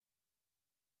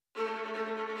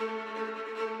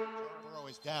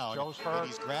elbow's hurt. And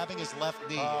he's grabbing his left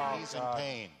knee, and he's in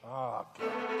pain. Oh,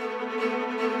 God.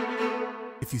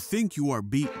 If you think you are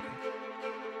beaten,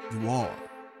 you are.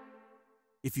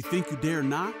 If you think you dare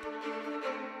not,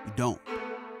 you don't.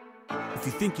 If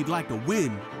you think you'd like to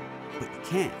win, but you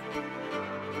can't,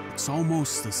 it's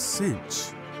almost a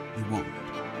cinch you won't.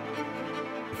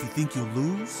 If you think you'll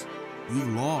lose,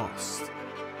 you've lost.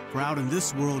 For out in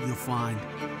this world you'll find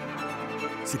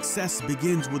success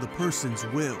begins with a person's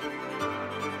will.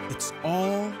 It's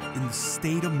all in the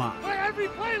state of mind. Play every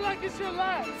play like it's your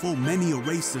last. Full many a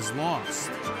race is lost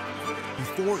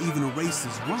before even a race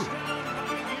is run.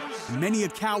 And many a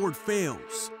coward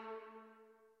fails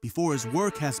before his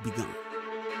work has begun.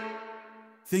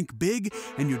 Think big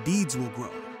and your deeds will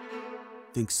grow.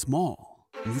 Think small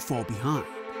and you fall behind.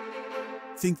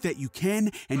 Think that you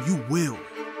can and you will.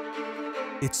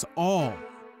 It's all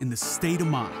in the state of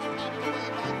mind.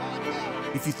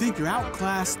 If you think you're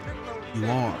outclassed, you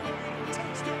are.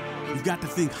 You've got to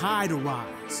think high to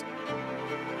rise.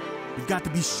 You've got to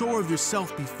be sure of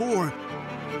yourself before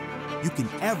you can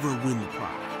ever win the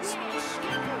prize.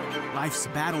 Life's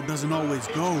battle doesn't always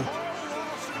go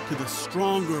to the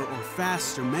stronger or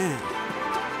faster man.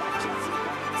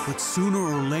 But sooner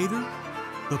or later,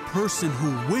 the person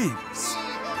who wins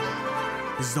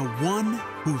is the one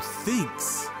who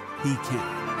thinks he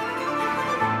can.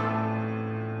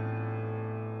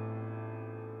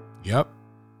 Yep.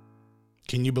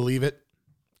 Can you believe it?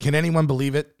 Can anyone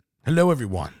believe it? Hello,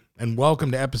 everyone, and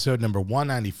welcome to episode number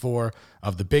 194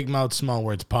 of the Big Mouth Small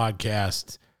Words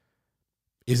podcast.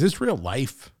 Is this real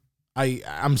life?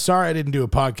 I'm sorry I didn't do a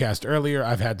podcast earlier.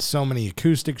 I've had so many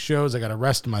acoustic shows. I got to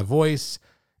rest my voice,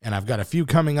 and I've got a few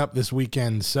coming up this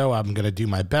weekend, so I'm going to do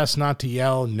my best not to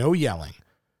yell. No yelling.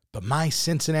 But my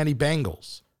Cincinnati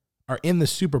Bengals are in the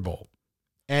Super Bowl.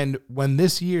 And when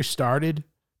this year started,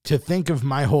 to think of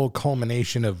my whole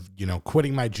culmination of,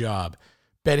 quitting my job,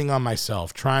 betting on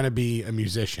myself, trying to be a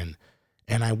musician,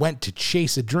 and I went to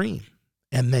chase a dream.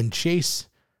 And then Chase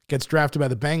gets drafted by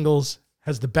the Bengals,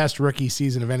 has the best rookie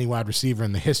season of any wide receiver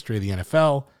in the history of the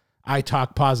NFL. I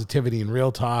talk positivity and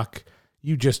real talk.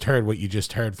 You just heard what you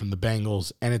just heard from the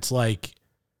Bengals, and it's like,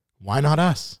 why not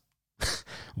us?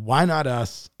 Why not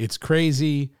us? It's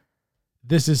crazy.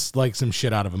 This is like some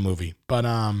shit out of a movie. But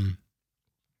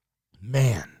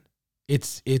man,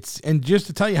 it's and just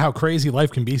to tell you how crazy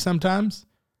life can be sometimes,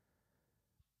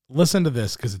 listen to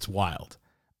this because it's wild.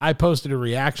 I posted a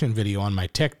reaction video on my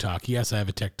TikTok. Yes, I have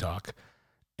a TikTok.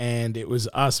 And it was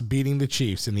us beating the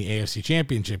Chiefs in the AFC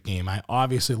Championship game. I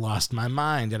obviously lost my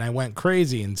mind and I went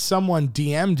crazy. And someone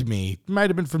DM'd me, might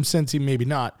have been from Cincy, maybe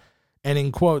not. And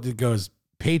in quote, it goes,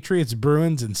 Patriots,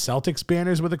 Bruins, and Celtics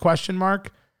banners with a question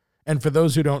mark. And for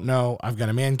those who don't know, I've got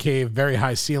a man cave, very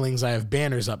high ceilings. I have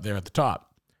banners up there at the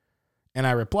top. And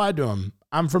I replied to him,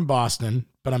 I'm from Boston,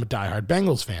 but I'm a diehard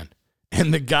Bengals fan.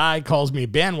 And the guy calls me a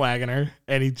bandwagoner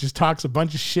and he just talks a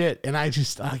bunch of shit. And I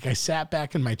sat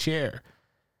back in my chair.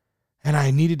 And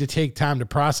I needed to take time to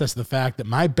process the fact that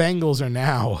my Bengals are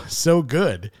now so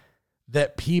good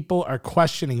that people are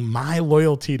questioning my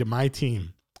loyalty to my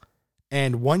team.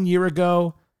 And 1 year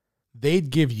ago, they'd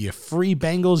give you free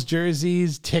Bengals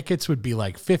jerseys. Tickets would be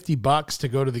like $50 to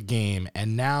go to the game.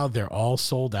 And now they're all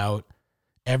sold out.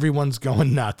 Everyone's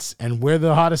going nuts. And we're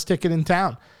the hottest ticket in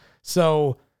town.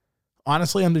 So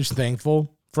honestly, I'm just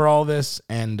thankful for all this.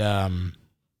 And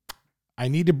I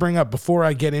need to bring up, before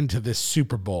I get into this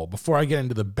Super Bowl, before I get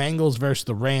into the Bengals versus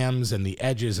the Rams and the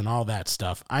edges and all that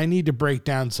stuff, I need to break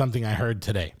down something I heard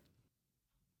today.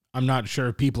 I'm not sure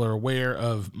if people are aware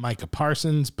of Micah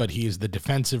Parsons, but he is the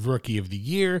Defensive Rookie of the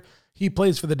Year. He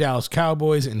plays for the Dallas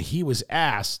Cowboys, and he was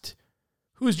asked,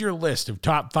 who's your list of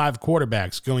top 5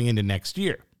 quarterbacks going into next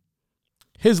year?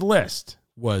 His list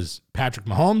was Patrick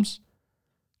Mahomes,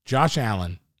 Josh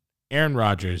Allen, Aaron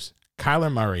Rodgers,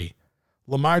 Kyler Murray,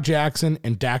 Lamar Jackson,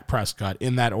 and Dak Prescott,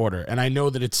 in that order. And I know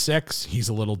that it's 6. He's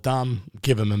a little dumb.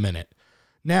 Give him a minute.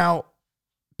 Now,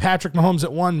 Patrick Mahomes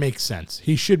at 1 makes sense.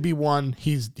 He should be 1.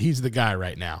 He's the guy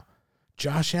right now.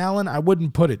 Josh Allen, I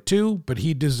wouldn't put it 2, but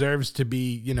he deserves to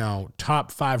be,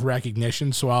 top 5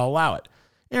 recognition, so I'll allow it.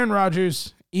 Aaron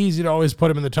Rodgers, easy to always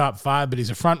put him in the top 5, but he's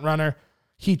a front runner.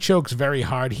 He chokes very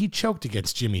hard. He choked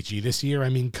against Jimmy G this year. I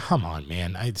mean, come on,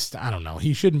 man. I don't know.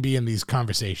 He shouldn't be in these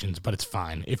conversations, but it's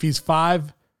fine. If he's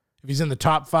 5, if he's in the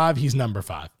top 5, he's number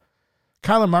 5.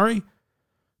 Kyler Murray,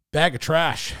 bag of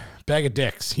trash, bag of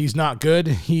dicks. He's not good.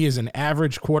 He is an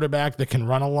average quarterback that can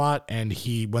run a lot, and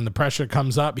when the pressure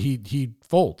comes up, he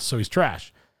folds, so he's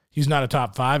trash. He's not a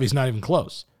top 5. He's not even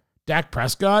close. Dak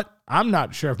Prescott, I'm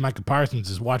not sure if Micah Parsons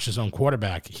has watched his own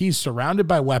quarterback. He's surrounded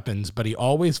by weapons, but he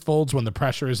always folds when the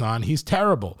pressure is on. He's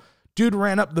terrible. Dude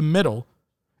ran up the middle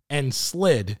and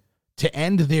slid to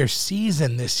end their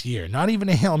season this year. Not even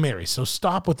a Hail Mary. So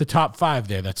stop with the top 5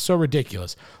 there. That's so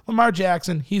ridiculous. Lamar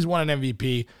Jackson, he's won an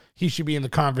MVP. He should be in the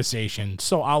conversation,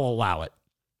 so I'll allow it.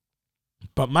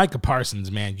 But Micah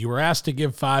Parsons, man, you were asked to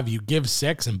give 5, you give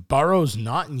 6, and Burrow's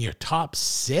not in your top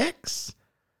 6?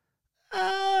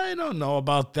 I don't know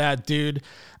about that, dude.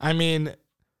 I mean,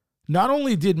 not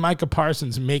only did Micah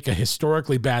Parsons make a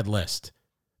historically bad list,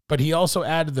 but he also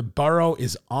added that Burrow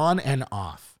is on and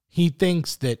off. He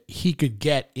thinks that he could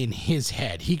get in his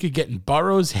head. He could get in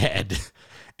Burrow's head,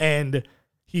 and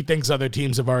he thinks other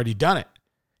teams have already done it.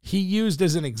 He used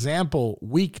as an example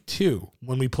week 2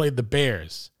 when we played the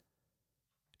Bears.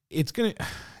 It's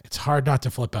hard not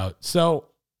to flip out. So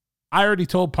I already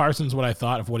told Parsons what I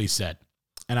thought of what he said,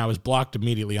 and I was blocked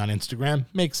immediately on Instagram.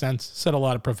 Makes sense. Said a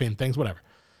lot of profane things, whatever.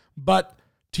 But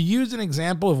to use an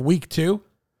example of week 2,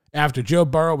 after Joe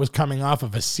Burrow was coming off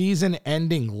of a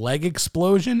season-ending leg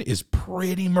explosion, is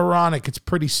pretty moronic. It's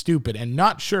pretty stupid. And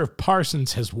not sure if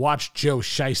Parsons has watched Joe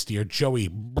Shiesty or Joey.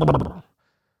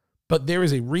 But there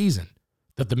is a reason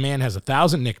that the man has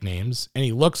 1,000 nicknames and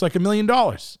he looks like $1 million.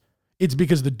 It's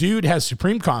because the dude has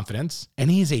supreme confidence and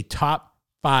he's a top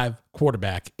 5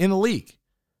 quarterback in the league.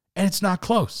 And it's not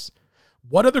close.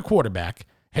 What other quarterback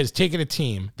has taken a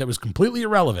team that was completely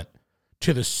irrelevant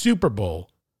to the Super Bowl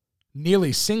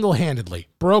nearly single-handedly,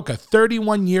 broke a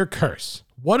 31-year curse?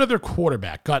 What other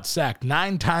quarterback got sacked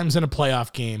 9 times in a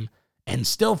playoff game and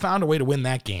still found a way to win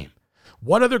that game?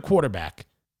 What other quarterback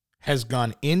has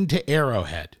gone into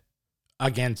Arrowhead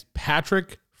against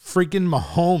Patrick freaking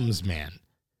Mahomes, man,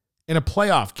 in a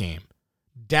playoff game,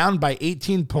 down by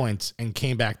 18 points and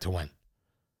came back to win?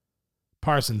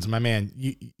 Parsons, my man,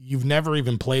 you've never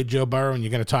even played Joe Burrow and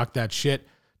you're going to talk that shit?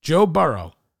 Joe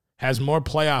Burrow has more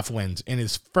playoff wins in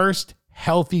his first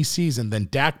healthy season than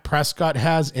Dak Prescott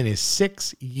has in his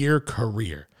 6-year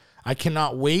career. I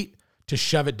cannot wait to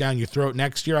shove it down your throat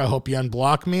next year. I hope you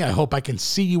unblock me. I hope I can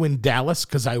see you in Dallas,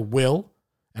 because I will.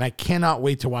 And I cannot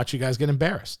wait to watch you guys get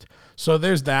embarrassed. So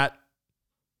there's that.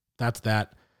 That's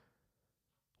that.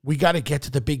 We got to get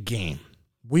to the big game.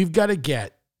 We've got to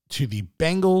get to the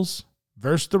Bengals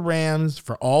versus the Rams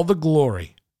for all the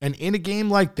glory. And in a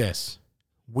game like this,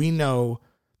 we know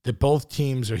that both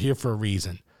teams are here for a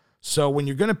reason. So when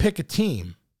you're going to pick a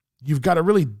team, you've got to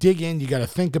really dig in. You got to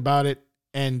think about it.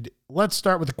 And let's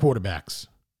start with the quarterbacks.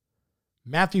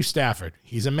 Matthew Stafford,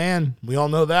 he's a man. We all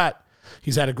know that.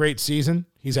 He's had a great season.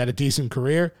 He's had a decent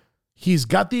career. He's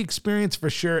got the experience for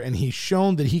sure, and he's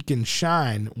shown that he can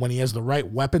shine when he has the right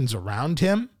weapons around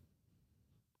him.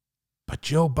 But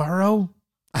Joe Burrow?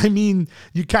 I mean,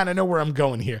 you kind of know where I'm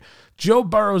going here. Joe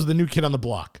Burrow's the new kid on the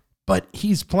block, but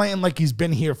he's playing like he's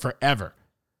been here forever.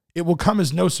 It will come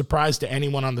as no surprise to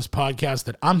anyone on this podcast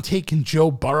that I'm taking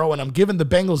Joe Burrow and I'm giving the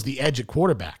Bengals the edge at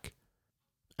quarterback.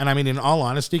 And I mean, in all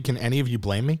honesty, can any of you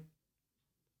blame me?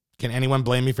 Can anyone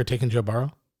blame me for taking Joe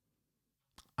Burrow?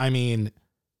 I mean,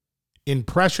 in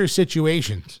pressure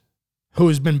situations, who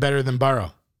has been better than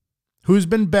Burrow? Who's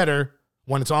been better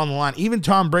when it's on the line? Even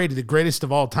Tom Brady, the greatest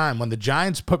of all time, when the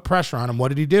Giants put pressure on him, what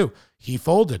did he do? He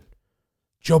folded.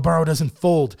 Joe Burrow doesn't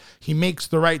fold. He makes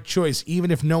the right choice. Even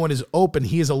if no one is open,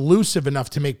 he is elusive enough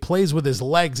to make plays with his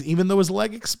legs, even though his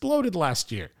leg exploded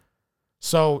last year.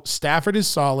 So Stafford is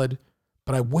solid,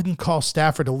 but I wouldn't call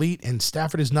Stafford elite, and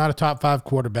Stafford is not a top 5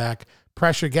 quarterback.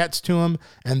 Pressure gets to him,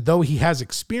 and though he has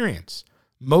experience,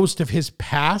 most of his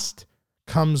past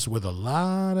comes with a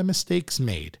lot of mistakes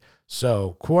made.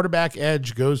 So quarterback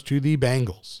edge goes to the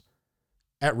Bengals.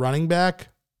 At running back,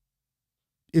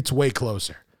 it's way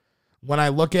closer. When I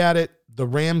look at it, the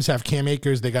Rams have Cam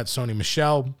Akers. They got Sony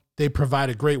Michel. They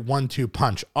provide a great 1-2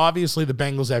 punch. Obviously, the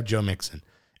Bengals have Joe Mixon.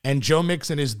 And Joe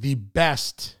Mixon is the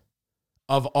best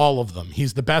of all of them.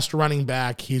 He's the best running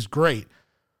back. He's great.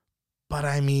 But,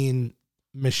 I mean,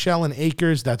 Michel and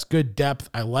Akers, that's good depth.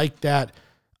 I like that.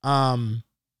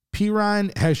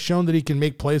 Pirine has shown that he can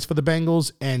make plays for the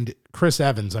Bengals. And Chris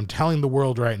Evans, I'm telling the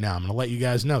world right now, I'm going to let you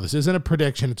guys know. This isn't a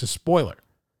prediction. It's a spoiler.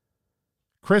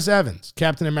 Chris Evans,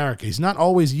 Captain America, he's not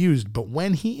always used, but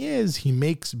when he is, he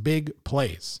makes big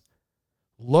plays.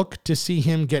 Look to see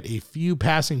him get a few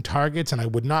passing targets, and I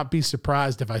would not be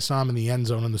surprised if I saw him in the end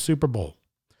zone in the Super Bowl.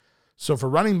 So for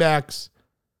running backs,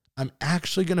 I'm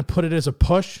actually going to put it as a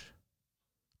push.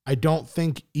 I don't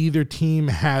think either team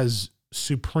has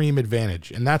supreme advantage,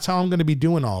 and that's how I'm going to be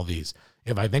doing all of these.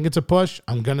 If I think it's a push,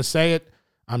 I'm going to say it.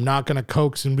 I'm not going to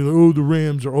coax and be like, oh, the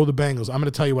Rams or oh, the Bengals. I'm going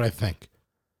to tell you what I think.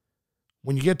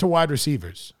 when you get to wide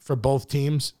receivers for both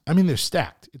teams, I mean, they're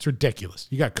stacked. It's ridiculous.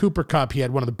 You got Cooper Kupp. He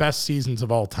had one of the best seasons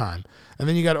of all time. And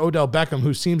then you got Odell Beckham,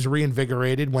 who seems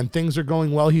reinvigorated. When things are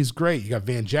going well, he's great. You got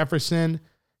Van Jefferson.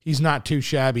 He's not too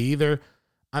shabby either.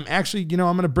 I'm actually, I'm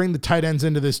going to bring the tight ends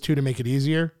into this too to make it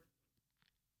easier.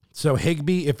 So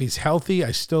Higbee, if he's healthy,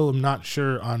 I still am not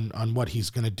sure on what he's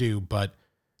going to do. But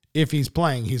if he's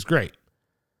playing, he's great.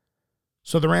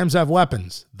 So the Rams have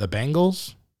weapons. The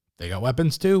Bengals, they got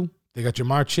weapons too. They got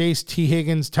Jamar Chase, T.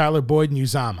 Higgins, Tyler Boyd, and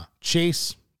Uzomah.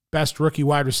 Chase, best rookie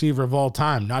wide receiver of all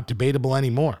time, not debatable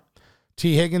anymore.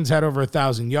 T. Higgins had over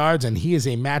 1,000 yards, and he is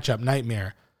a matchup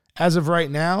nightmare. As of right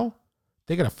now,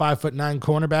 they got a 5'9"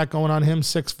 cornerback going on him,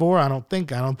 6'4". I don't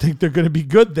think they're going to be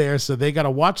good there, so they got to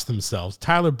watch themselves.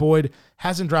 Tyler Boyd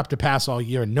hasn't dropped a pass all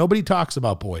year, and nobody talks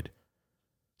about Boyd.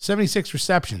 76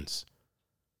 receptions.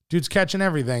 Dude's catching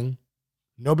everything.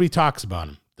 Nobody talks about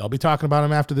him. They'll be talking about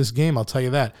him after this game, I'll tell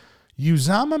you that.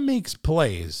 Uzomah makes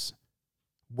plays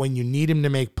when you need him to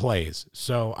make plays.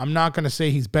 So I'm not going to say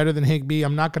he's better than Higbee.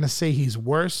 I'm not going to say he's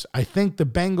worse. I think the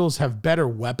Bengals have better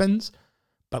weapons,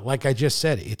 but like I just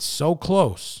said, it's so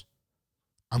close.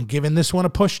 I'm giving this one a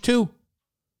push too,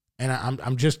 and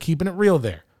I'm just keeping it real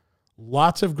there.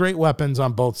 Lots of great weapons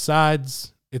on both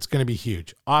sides. It's going to be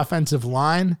huge. Offensive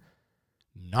line,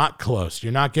 not close.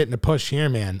 You're not getting a push here,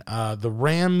 man. The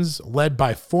Rams, led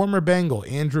by former Bengal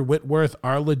Andrew Whitworth,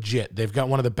 are legit. They've got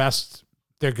one of the best.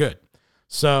 They're good.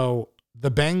 So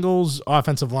the Bengals'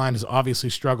 offensive line has obviously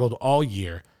struggled all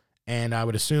year, and I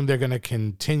would assume they're going to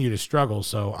continue to struggle.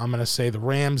 So I'm going to say the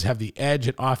Rams have the edge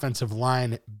at offensive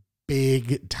line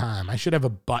big time. I should have a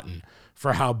button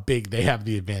for how big they have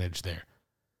the advantage there.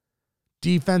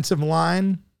 Defensive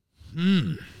line,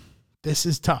 this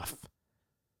is tough.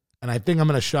 And I think I'm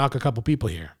going to shock a couple people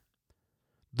here.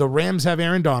 The Rams have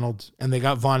Aaron Donald, and they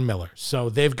got Von Miller. So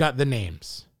they've got the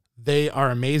names. They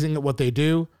are amazing at what they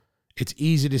do. It's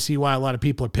easy to see why a lot of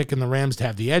people are picking the Rams to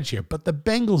have the edge here. But the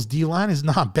Bengals D-line is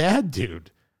not bad, dude.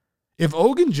 If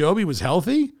Ogunjobi was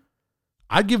healthy,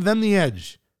 I'd give them the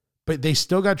edge. But they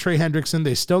still got Trey Hendrickson.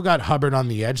 They still got Hubbard on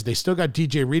the edge. They still got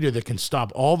DJ Reader that can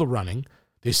stop all the running.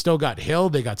 They still got Hill.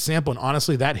 They got Sample. And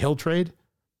honestly, that Hill trade,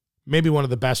 maybe one of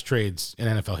the best trades in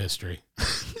NFL history.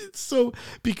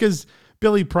 Because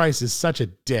Billy Price is such a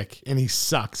dick, and he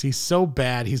sucks. He's so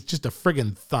bad. He's just a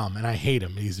friggin' thumb, and I hate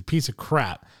him. He's a piece of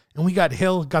crap. And we got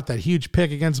Hill, got that huge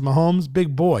pick against Mahomes.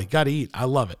 Big boy. Got to eat. I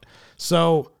love it.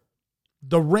 So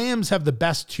the Rams have the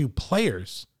best two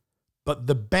players, but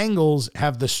the Bengals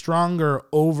have the stronger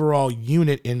overall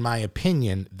unit, in my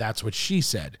opinion. That's what she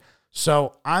said.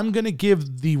 So I'm going to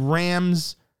give the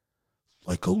Rams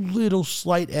like a little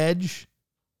slight edge,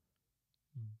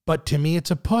 but to me,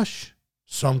 it's a push.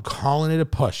 So I'm calling it a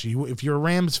push. If you're a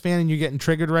Rams fan and you're getting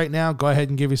triggered right now, go ahead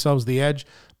and give yourselves the edge,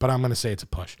 but I'm going to say it's a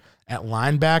push. At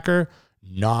linebacker,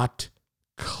 not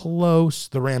close.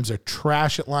 The Rams are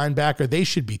trash at linebacker. They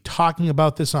should be talking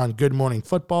about this on Good Morning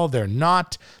Football. They're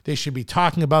not. They should be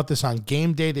talking about this on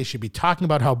game day. They should be talking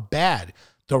about how bad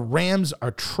the Rams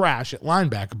are trash at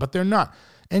linebacker, but they're not.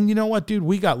 And you know what, dude?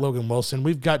 We got Logan Wilson.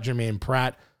 We've got Jermaine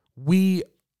Pratt. We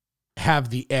have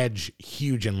the edge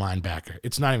huge in linebacker.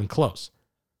 It's not even close.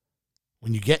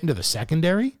 When you get into the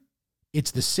secondary,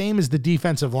 it's the same as the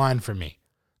defensive line for me.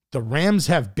 The Rams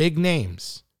have big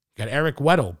names. You got Eric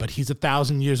Weddle, but he's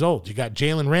 1,000 years old. You got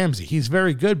Jalen Ramsey. He's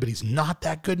very good, but he's not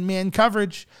that good in man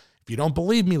coverage. If you don't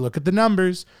believe me, look at the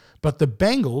numbers. But the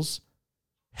Bengals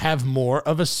have more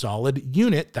of a solid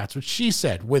unit. That's what she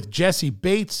said. With Jesse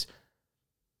Bates,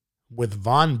 with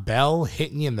Von Bell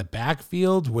hitting you in the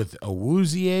backfield, with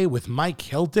Awuzie, with Mike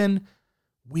Hilton,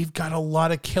 we've got a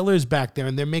lot of killers back there,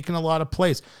 and they're making a lot of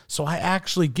plays. So I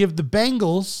actually give the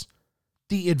Bengals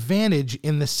the advantage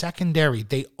in the secondary.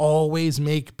 They always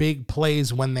make big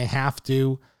plays when they have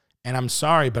to, and I'm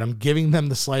sorry, but I'm giving them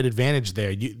the slight advantage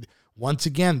there. Once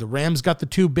again, the Rams got the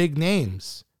two big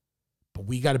names, but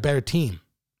we got a better team.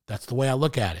 That's the way I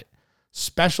look at it.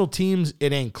 Special teams,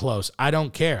 it ain't close. I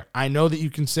don't care. I know that you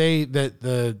can say that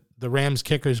the Rams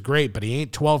kicker is great, but he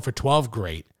ain't 12 for 12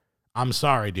 great. I'm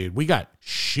sorry, dude. We got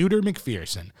Shooter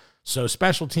McPherson. So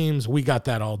special teams, we got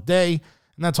that all day.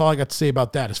 And that's all I got to say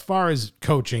about that. As far as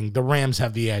coaching, the Rams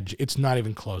have the edge. It's not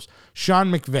even close. Sean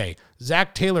McVay.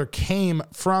 Zach Taylor came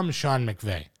from Sean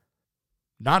McVay.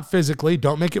 Not physically.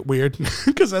 Don't make it weird.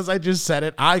 Because as I just said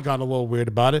it, I got a little weird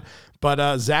about it.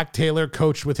 But Zach Taylor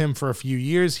coached with him for a few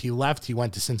years. He left. He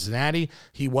went to Cincinnati.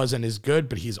 He wasn't as good,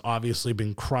 but he's obviously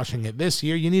been crushing it this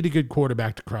year. You need a good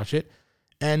quarterback to crush it.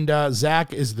 And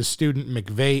Zach is the student.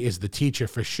 McVay is the teacher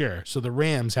for sure. So the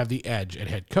Rams have the edge at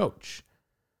head coach.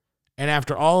 And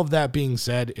after all of that being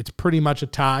said, it's pretty much a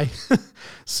tie.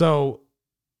 So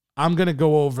I'm going to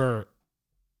go over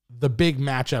the big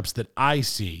matchups that I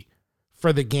see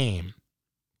for the game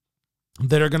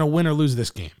that are going to win or lose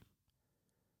this game.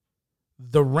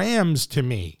 The Rams, to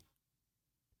me,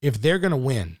 if they're going to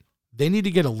win, they need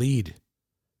to get a lead.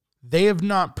 They have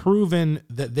not proven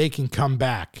that they can come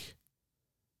back.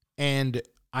 And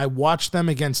I watched them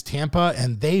against Tampa,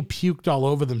 and they puked all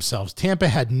over themselves. Tampa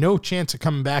had no chance of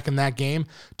coming back in that game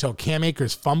till Cam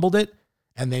Akers fumbled it,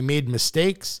 and they made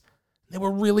mistakes. They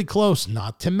were really close,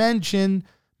 not to mention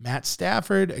Matt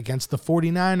Stafford against the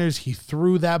 49ers. He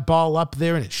threw that ball up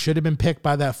there, and it should have been picked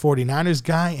by that 49ers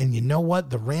guy. And you know what?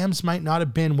 The Rams might not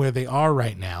have been where they are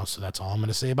right now, so that's all I'm going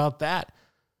to say about that.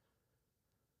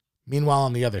 Meanwhile,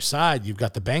 on the other side, you've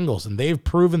got the Bengals, and they've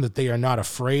proven that they are not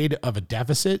afraid of a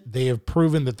deficit. They have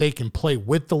proven that they can play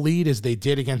with the lead as they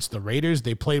did against the Raiders.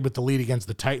 They played with the lead against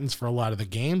the Titans for a lot of the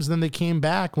games. Then they came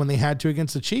back when they had to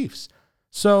against the Chiefs.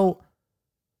 So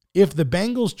if the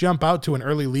Bengals jump out to an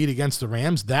early lead against the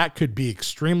Rams, that could be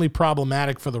extremely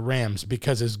problematic for the Rams,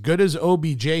 because as good as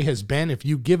OBJ has been, if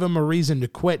you give him a reason to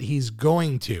quit, he's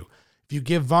going to. If you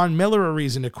give Von Miller a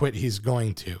reason to quit, he's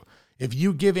going to. If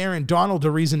you give Aaron Donald a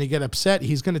reason to get upset,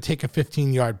 he's going to take a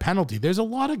 15-yard penalty. There's a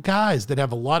lot of guys that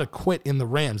have a lot of quit in the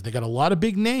Rams. They got a lot of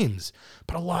big names,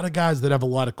 but a lot of guys that have a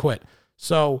lot of quit.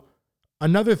 So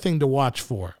another thing to watch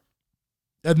for,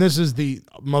 and this is the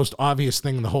most obvious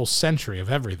thing in the whole century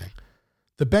of everything,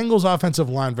 the Bengals offensive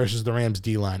line versus the Rams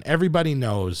D-line. Everybody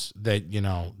knows that,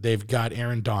 they've got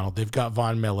Aaron Donald, they've got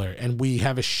Von Miller, and we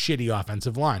have a shitty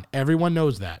offensive line. Everyone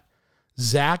knows that.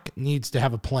 Zach needs to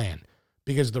have a plan.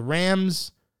 Because the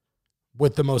Rams,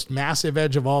 with the most massive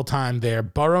edge of all time there,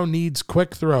 Burrow needs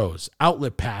quick throws,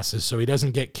 outlet passes so he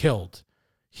doesn't get killed.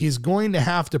 He's going to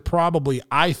have to probably,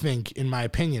 I think, in my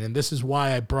opinion, and this is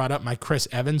why I brought up my Chris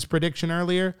Evans prediction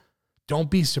earlier,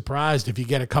 don't be surprised if you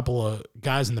get a couple of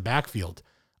guys in the backfield.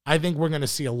 I think we're going to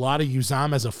see a lot of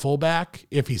Uzomah as a fullback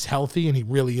if he's healthy, and he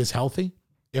really is healthy.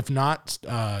 If not,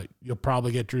 you'll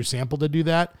probably get Drew Sample to do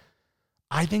that.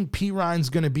 I think Perine's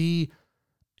going to be...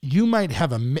 You might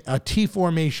have a T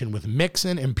formation with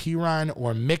Mixon and Perine,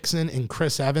 or Mixon and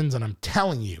Chris Evans, and I'm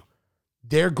telling you,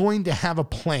 they're going to have a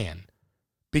plan,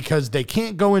 because they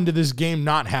can't go into this game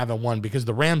not having one, because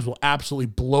the Rams will absolutely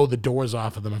blow the doors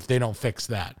off of them if they don't fix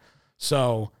that.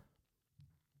 So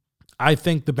I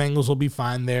think the Bengals will be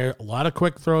fine there. A lot of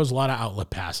quick throws, a lot of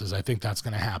outlet passes. I think that's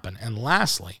going to happen. And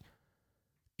lastly,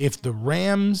 if the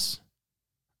Rams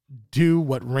do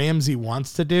what Ramsey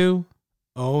wants to do,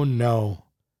 oh no.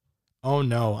 Oh,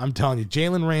 no. I'm telling you,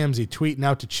 Jalen Ramsey tweeting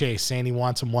out to Chase saying he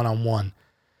wants him one-on-one.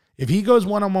 If he goes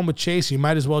one-on-one with Chase, you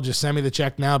might as well just send me the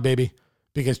check now, baby,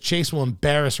 because Chase will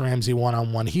embarrass Ramsey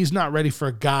one-on-one. He's not ready for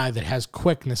a guy that has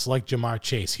quickness like Jamar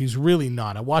Chase. He's really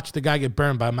not. I watched the guy get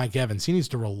burned by Mike Evans. He needs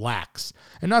to relax.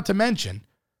 And not to mention,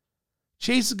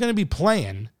 Chase is going to be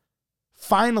playing,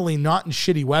 finally not in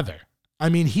shitty weather. I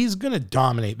mean, he's going to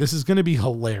dominate. This is going to be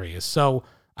hilarious. So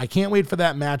I can't wait for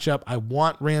that matchup. I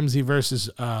want Ramsey versus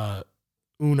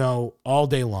Uno all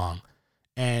day long.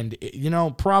 And,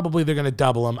 probably they're going to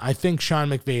double him. I think Sean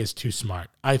McVay is too smart.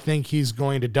 I think he's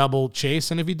going to double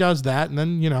Chase. And if he does that, and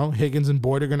then, Higgins and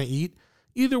Boyd are going to eat.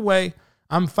 Either way,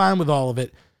 I'm fine with all of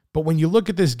it. But when you look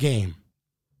at this game,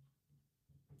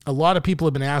 a lot of people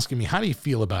have been asking me, how do you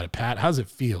feel about it, Pat? How's it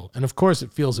feel? And, of course,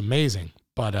 it feels amazing.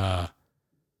 But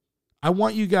I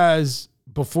want you guys,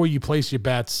 before you place your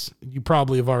bets, you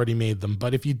probably have already made them.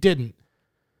 But if you didn't,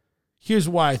 here's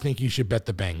why I think you should bet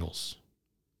the Bengals.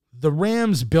 The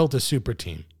Rams built a super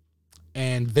team,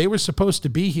 and they were supposed to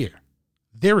be here.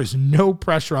 There is no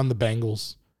pressure on the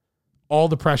Bengals. All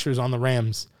the pressure is on the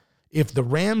Rams. If the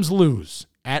Rams lose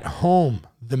at home,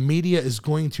 the media is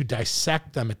going to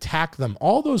dissect them, attack them.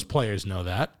 All those players know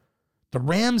that. The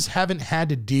Rams haven't had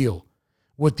to deal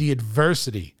with the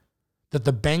adversity that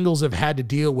the Bengals have had to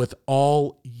deal with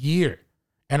all year.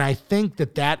 And I think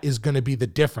that is going to be the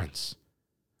difference.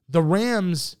 The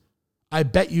Rams, I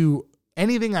bet you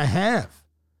anything I have,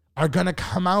 are going to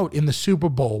come out in the Super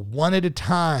Bowl one at a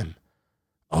time.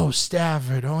 Oh,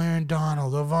 Stafford, oh, Aaron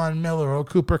Donald, oh, Von Miller, oh,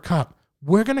 Cooper Kupp.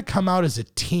 We're going to come out as a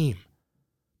team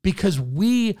because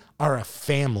we are a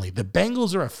family. The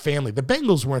Bengals are a family. The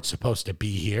Bengals weren't supposed to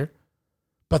be here,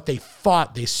 but they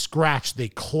fought, they scratched, they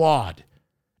clawed,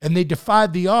 and they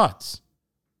defied the odds.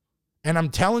 And I'm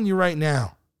telling you right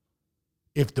now,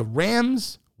 if the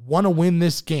Rams want to win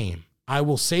this game, I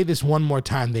will say this one more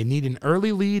time. They need an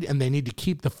early lead, and they need to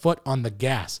keep the foot on the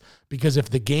gas, because if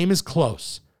the game is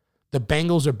close, the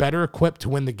Bengals are better equipped to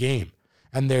win the game.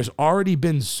 And there's already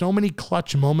been so many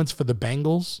clutch moments for the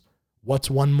Bengals. What's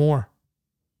one more?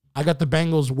 I got the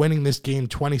Bengals winning this game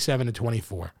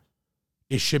 27-24.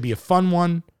 It should be a fun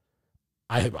one.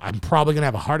 I'm probably going to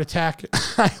have a heart attack.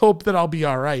 I hope that I'll be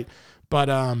all right. But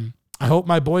I hope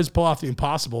my boys pull off the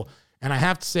impossible. And I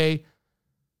have to say,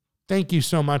 thank you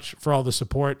so much for all the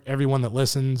support, everyone that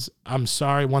listens. I'm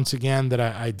sorry once again that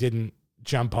I didn't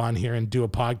jump on here and do a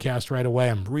podcast right away.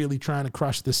 I'm really trying to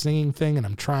crush the singing thing, and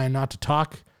I'm trying not to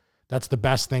talk. That's the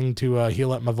best thing to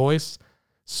heal up my voice.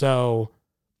 So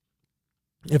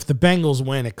if the Bengals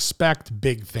win, expect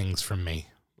big things from me.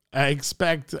 I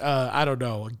expect, I don't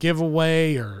know, a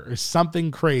giveaway or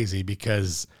something crazy,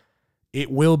 because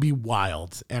it will be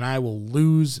wild and I will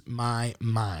lose my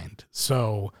mind.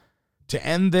 So to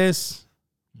end this,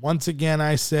 once again,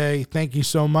 I say thank you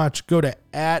so much. Go to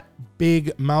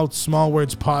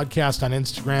 @BigMouthSmallWords Podcast on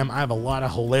Instagram. I have a lot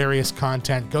of hilarious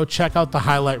content. Go check out the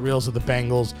highlight reels of the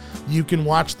Bengals. You can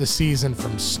watch the season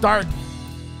from start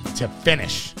to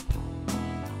finish.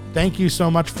 Thank you so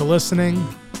much for listening.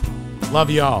 Love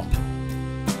y'all.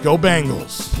 Go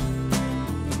Bengals.